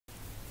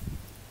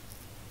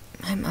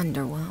I'm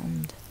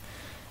underwhelmed.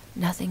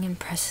 Nothing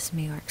impresses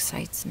me or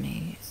excites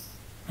me.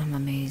 I'm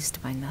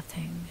amazed by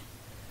nothing.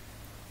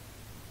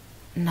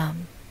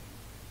 Numb.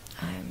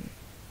 I'm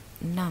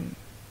numb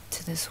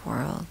to this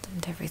world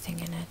and everything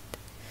in it.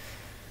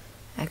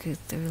 I go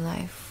through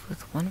life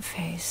with one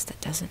face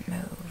that doesn't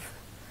move.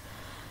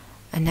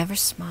 I never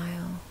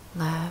smile,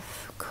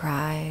 laugh,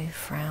 cry,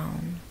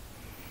 frown.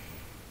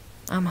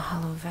 I'm a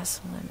hollow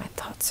vessel and my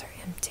thoughts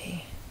are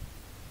empty.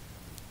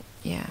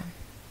 Yeah,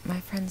 my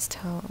friends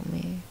tell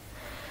me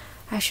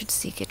I should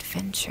seek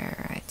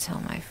adventure. I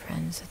tell my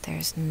friends that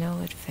there's no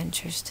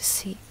adventures to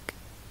seek.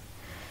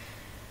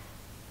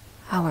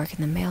 I work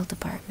in the mail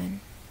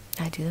department.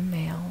 I do the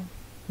mail,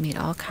 meet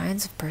all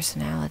kinds of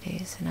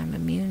personalities, and I'm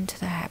immune to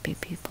the happy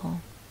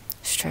people,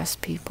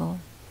 stressed people,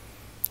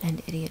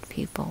 and idiot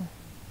people.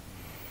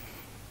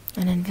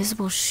 An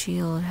invisible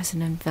shield has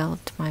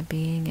enveloped my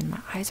being, and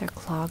my eyes are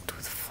clogged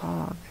with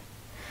fog.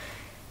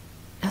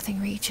 Nothing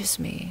reaches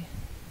me,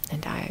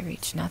 and I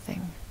reach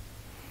nothing.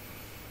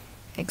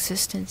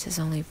 Existence is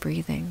only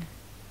breathing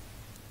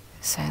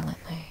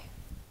silently.